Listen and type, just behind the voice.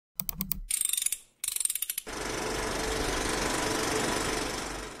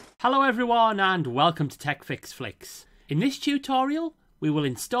Hello everyone and welcome to Tech Fix Flicks. In this tutorial we will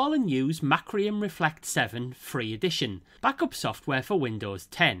install and use Macrium Reflect 7 Free Edition, backup software for Windows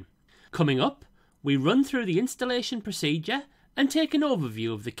 10. Coming up, we run through the installation procedure and take an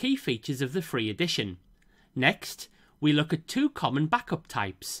overview of the key features of the free edition. Next, we look at two common backup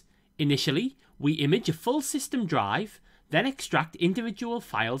types. Initially, we image a full system drive, then extract individual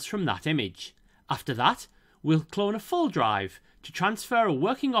files from that image. After that, we'll clone a full drive to transfer a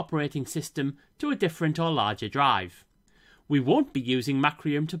working operating system to a different or larger drive. We won't be using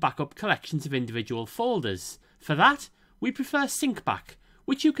Macrium to back up collections of individual folders. For that, we prefer SyncBack,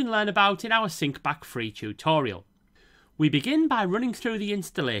 which you can learn about in our SyncBack free tutorial. We begin by running through the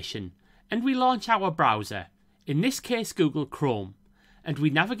installation, and we launch our browser, in this case Google Chrome, and we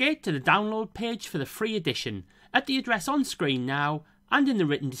navigate to the download page for the free edition at the address on screen now and in the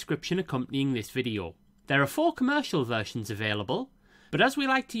written description accompanying this video. There are 4 commercial versions available, but as we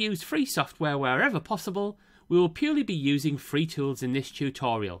like to use free software wherever possible, we will purely be using free tools in this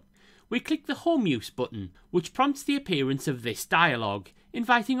tutorial. We click the Home Use button, which prompts the appearance of this dialog,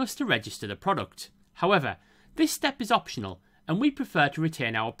 inviting us to register the product. However, this step is optional, and we prefer to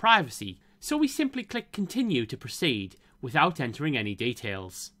retain our privacy, so we simply click Continue to proceed, without entering any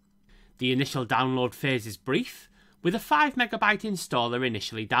details. The initial download phase is brief, with a 5 MB installer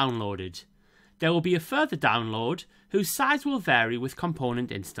initially downloaded. There will be a further download, whose size will vary with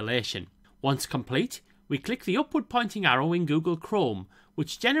component installation. Once complete, we click the upward pointing arrow in Google Chrome,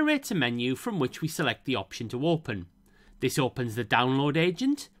 which generates a menu from which we select the option to open. This opens the download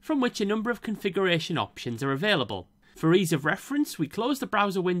agent, from which a number of configuration options are available. For ease of reference, we close the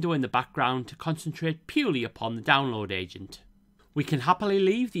browser window in the background to concentrate purely upon the download agent. We can happily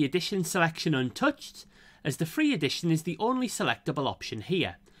leave the edition selection untouched, as the free edition is the only selectable option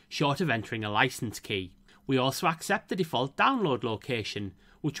here, short of entering a license key. We also accept the default download location,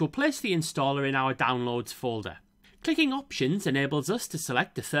 which will place the installer in our Downloads folder. Clicking Options enables us to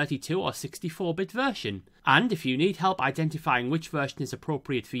select the 32 or 64-bit version, and if you need help identifying which version is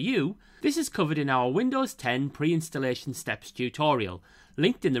appropriate for you, this is covered in our Windows 10 pre-installation steps tutorial,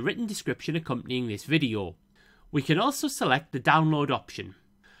 linked in the written description accompanying this video. We can also select the download option.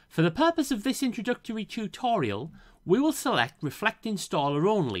 For the purpose of this introductory tutorial, we will select Reflect Installer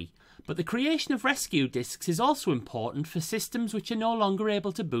only, but the creation of rescue disks is also important for systems which are no longer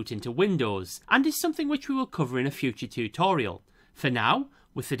able to boot into Windows, and is something which we will cover in a future tutorial. For now,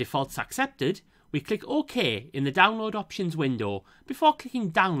 with the defaults accepted, we click OK in the Download Options window before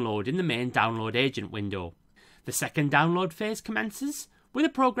clicking Download in the main Download Agent window. The second download phase commences, with a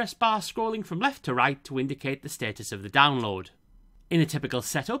progress bar scrolling from left to right to indicate the status of the download. In a typical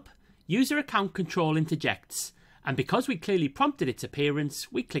setup, user account control interjects, and because we clearly prompted its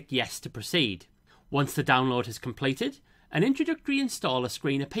appearance, we click Yes to proceed. Once the download has completed, an introductory installer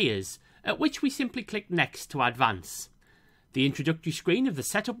screen appears, at which we simply click Next to advance. The introductory screen of the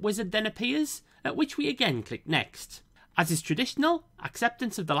setup wizard then appears, at which we again click Next. As is traditional,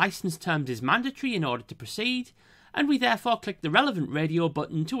 acceptance of the license terms is mandatory in order to proceed, and we therefore click the relevant radio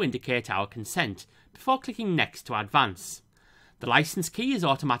button to indicate our consent, before clicking Next to advance. The license key is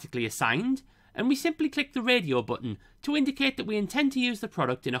automatically assigned, and we simply click the radio button to indicate that we intend to use the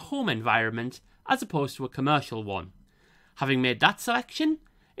product in a home environment as opposed to a commercial one. Having made that selection,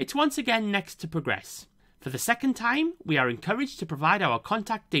 it's once again Next to progress. For the second time, we are encouraged to provide our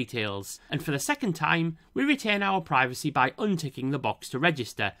contact details, and for the second time, we retain our privacy by unticking the box to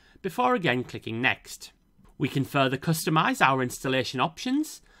register, before again clicking Next. We can further customize our installation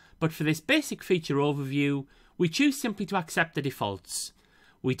options, but for this basic feature overview, we choose simply to accept the defaults.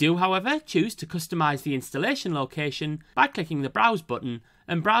 We do, however, choose to customize the installation location by clicking the Browse button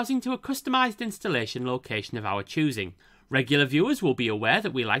and browsing to a customized installation location of our choosing. Regular viewers will be aware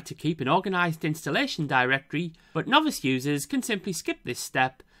that we like to keep an organized installation directory, but novice users can simply skip this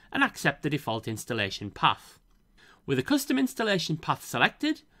step and accept the default installation path. With a custom installation path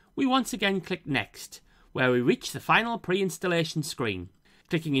selected, we once again click Next, where we reach the final pre-installation screen.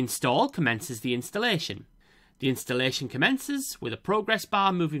 Clicking Install commences the installation. The installation commences with a progress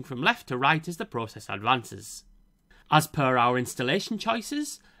bar moving from left to right as the process advances. As per our installation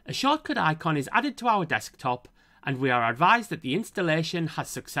choices, a shortcut icon is added to our desktop, and we are advised that the installation has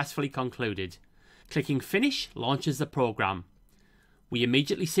successfully concluded. Clicking Finish launches the program. We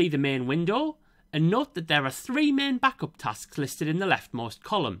immediately see the main window, and note that there are 3 main backup tasks listed in the leftmost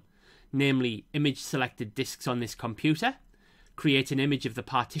column, namely image selected disks on this computer, create an image of the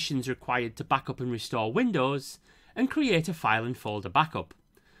partitions required to backup and restore Windows, and create a file and folder backup.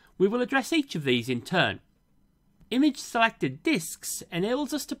 We will address each of these in turn. Image selected disks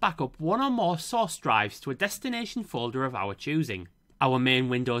enables us to back up one or more source drives to a destination folder of our choosing. Our main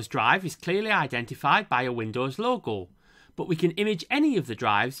Windows drive is clearly identified by a Windows logo, but we can image any of the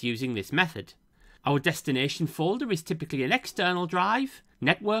drives using this method. Our destination folder is typically an external drive,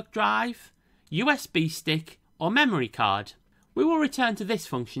 network drive, USB stick, or memory card. We will return to this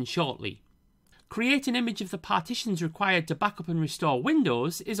function shortly. Create an image of the partitions required to backup and restore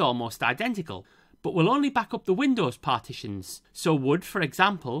Windows is almost identical, but will only back up the Windows partitions, so would, for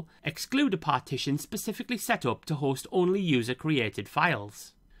example, exclude a partition specifically set up to host only user-created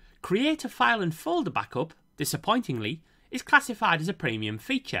files. Create a file and folder backup, disappointingly, is classified as a premium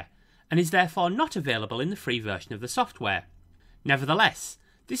feature, and is therefore not available in the free version of the software. Nevertheless,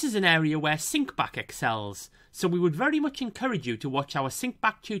 this is an area where SyncBack excels, so we would very much encourage you to watch our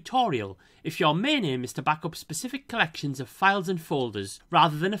SyncBack tutorial if your main aim is to back up specific collections of files and folders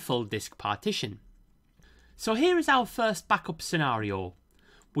rather than a full disk partition. So here is our first backup scenario.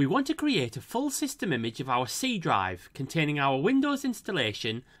 We want to create a full system image of our C drive containing our Windows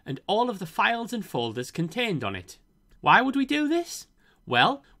installation and all of the files and folders contained on it. Why would we do this?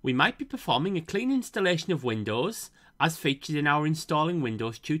 Well, we might be performing a clean installation of Windows, as featured in our Installing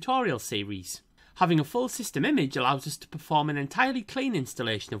Windows tutorial series. Having a full system image allows us to perform an entirely clean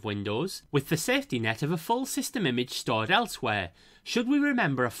installation of Windows, with the safety net of a full system image stored elsewhere, should we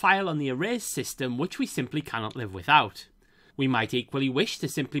remember a file on the erased system which we simply cannot live without. We might equally wish to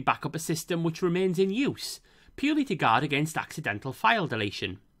simply back up a system which remains in use, purely to guard against accidental file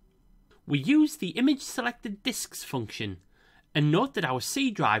deletion. We use the Image Selected Disks function, and note that our C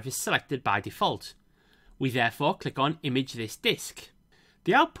drive is selected by default. We therefore click on Image this disk.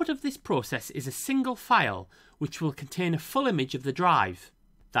 The output of this process is a single file which will contain a full image of the drive.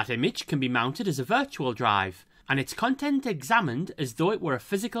 That image can be mounted as a virtual drive and its content examined as though it were a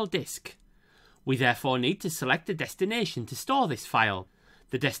physical disk. We therefore need to select a destination to store this file.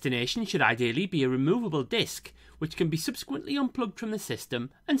 The destination should ideally be a removable disk which can be subsequently unplugged from the system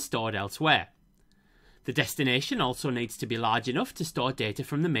and stored elsewhere. The destination also needs to be large enough to store data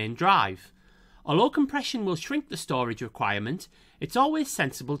from the main drive. Although compression will shrink the storage requirement, it's always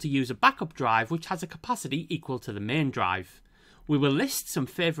sensible to use a backup drive which has a capacity equal to the main drive. We will list some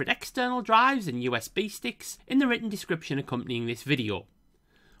favourite external drives and USB sticks in the written description accompanying this video.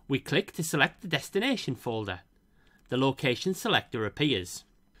 We click to select the destination folder. The location selector appears.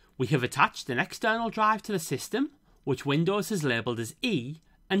 We have attached an external drive to the system, which Windows has labelled as E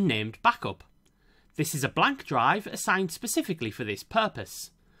and named Backup. This is a blank drive assigned specifically for this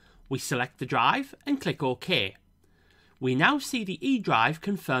purpose. We select the drive and click OK. We now see the E drive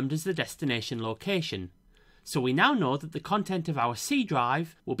confirmed as the destination location, so we now know that the content of our C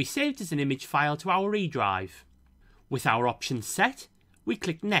drive will be saved as an image file to our E drive. With our options set, we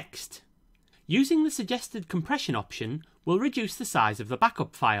click Next. Using the suggested compression option will reduce the size of the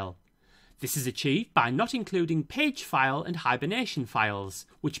backup file. This is achieved by not including page file and hibernation files,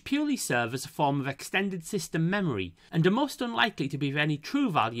 which purely serve as a form of extended system memory and are most unlikely to be of any true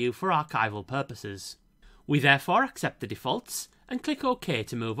value for archival purposes. We therefore accept the defaults and click OK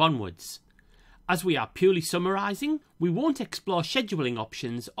to move onwards. As we are purely summarising, we won't explore scheduling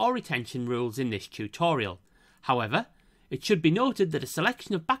options or retention rules in this tutorial. However, it should be noted that a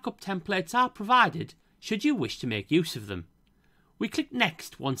selection of backup templates are provided should you wish to make use of them. We click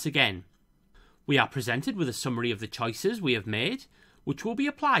Next once again. We are presented with a summary of the choices we have made, which will be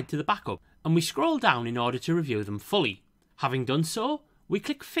applied to the backup, and we scroll down in order to review them fully. Having done so, we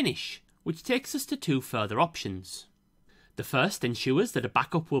click Finish, which takes us to two further options. The first ensures that a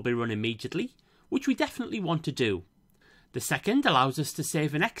backup will be run immediately, which we definitely want to do. The second allows us to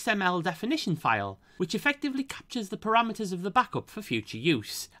save an XML definition file, which effectively captures the parameters of the backup for future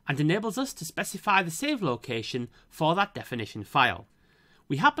use, and enables us to specify the save location for that definition file.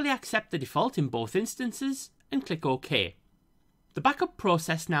 We happily accept the default in both instances and click OK. The backup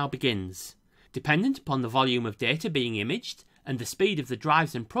process now begins. Dependent upon the volume of data being imaged and the speed of the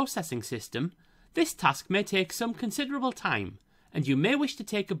drives and processing system, this task may take some considerable time, and you may wish to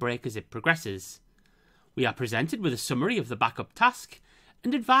take a break as it progresses. We are presented with a summary of the backup task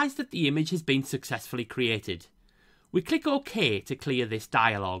and advised that the image has been successfully created. We click OK to clear this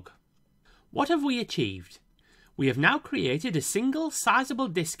dialog. What have we achieved? We have now created a single sizable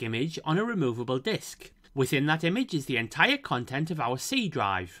disk image on a removable disk. Within that image is the entire content of our C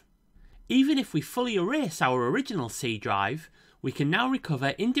drive. Even if we fully erase our original C drive, we can now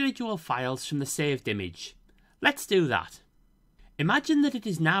recover individual files from the saved image. Let's do that. Imagine that it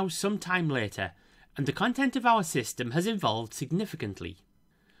is now some time later and the content of our system has evolved significantly.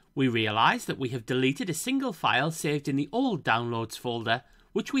 We realise that we have deleted a single file saved in the old downloads folder,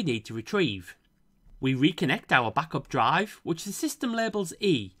 which we need to retrieve. We reconnect our backup drive, which the system labels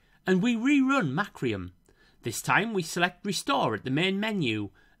E, and we rerun Macrium. This time we select Restore at the main menu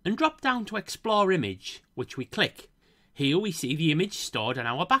and drop down to Explore Image, which we click. Here we see the image stored on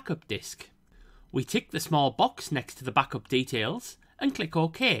our backup disk. We tick the small box next to the backup details and click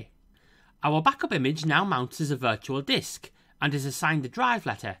OK. Our backup image now mounts as a virtual disk and is assigned a drive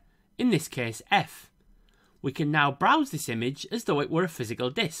letter, in this case F. We can now browse this image as though it were a physical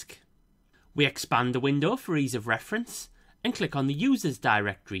disk. We expand the window for ease of reference and click on the users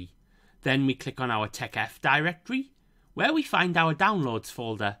directory. Then we click on our TechF directory, where we find our downloads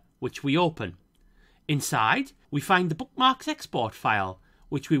folder, which we open. Inside, we find the bookmarks export file,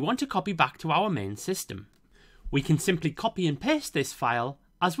 which we want to copy back to our main system. We can simply copy and paste this file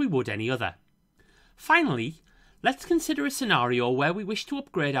as we would any other. Finally, let's consider a scenario where we wish to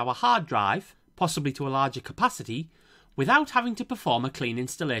upgrade our hard drive, possibly to a larger capacity, without having to perform a clean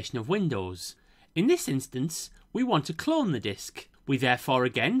installation of Windows. In this instance, we want to clone the disk. We therefore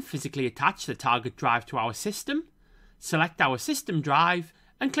again physically attach the target drive to our system, select our system drive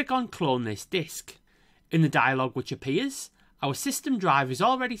and click on Clone this disk. In the dialog which appears, our system drive is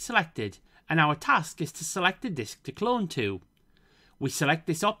already selected and our task is to select a disk to clone to. We select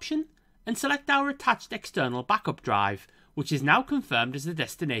this option and select our attached external backup drive, which is now confirmed as the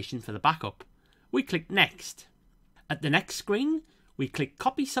destination for the backup. We click Next. At the next screen, we click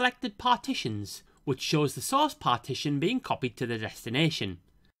Copy Selected Partitions, which shows the source partition being copied to the destination.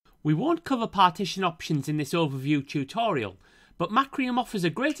 We won't cover partition options in this overview tutorial, but Macrium offers a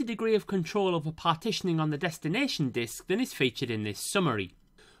greater degree of control over partitioning on the destination disk than is featured in this summary.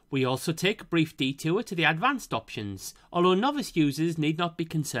 We also take a brief detour to the advanced options, although novice users need not be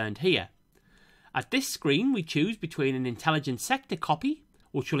concerned here. At this screen we choose between an intelligent sector copy,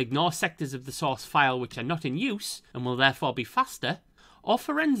 which will ignore sectors of the source file which are not in use and will therefore be faster, or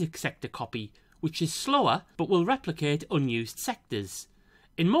forensic sector copy, which is slower but will replicate unused sectors.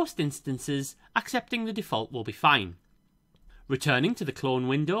 In most instances, accepting the default will be fine. Returning to the clone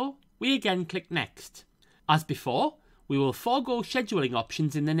window, we again click Next. As before, we will forego scheduling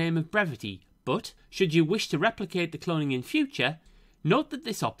options in the name of brevity, but should you wish to replicate the cloning in future, note that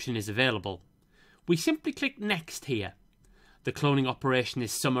this option is available. We simply click Next here. The cloning operation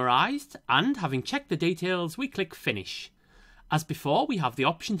is summarised and, having checked the details, we click Finish. As before, we have the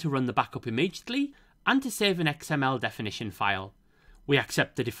option to run the backup immediately and to save an XML definition file. We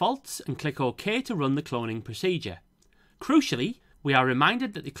accept the defaults and click OK to run the cloning procedure. Crucially, we are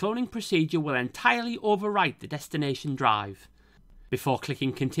reminded that the cloning procedure will entirely overwrite the destination drive. Before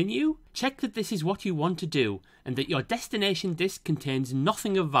clicking Continue, check that this is what you want to do and that your destination disk contains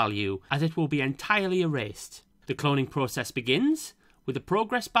nothing of value, as it will be entirely erased. The cloning process begins, with the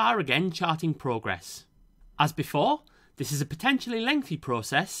progress bar again charting progress. As before, this is a potentially lengthy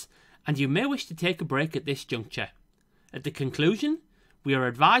process, and you may wish to take a break at this juncture. At the conclusion, we are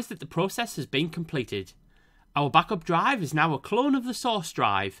advised that the process has been completed. Our backup drive is now a clone of the source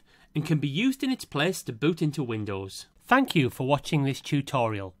drive and can be used in its place to boot into Windows. Thank you for watching this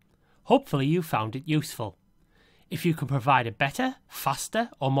tutorial. Hopefully you found it useful. If you can provide a better, faster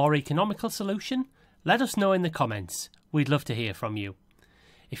or more economical solution, let us know in the comments. We'd love to hear from you.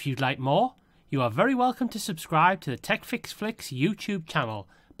 If you'd like more, you are very welcome to subscribe to the TechFixFlix YouTube channel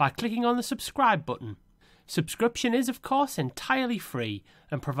by clicking on the subscribe button. Subscription is of course entirely free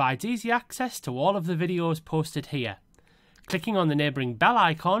and provides easy access to all of the videos posted here. Clicking on the neighbouring bell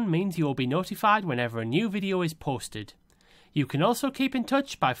icon means you will be notified whenever a new video is posted. You can also keep in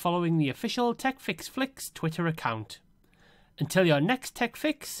touch by following the official TechFixFlix Twitter account. Until your next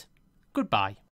TechFix, goodbye.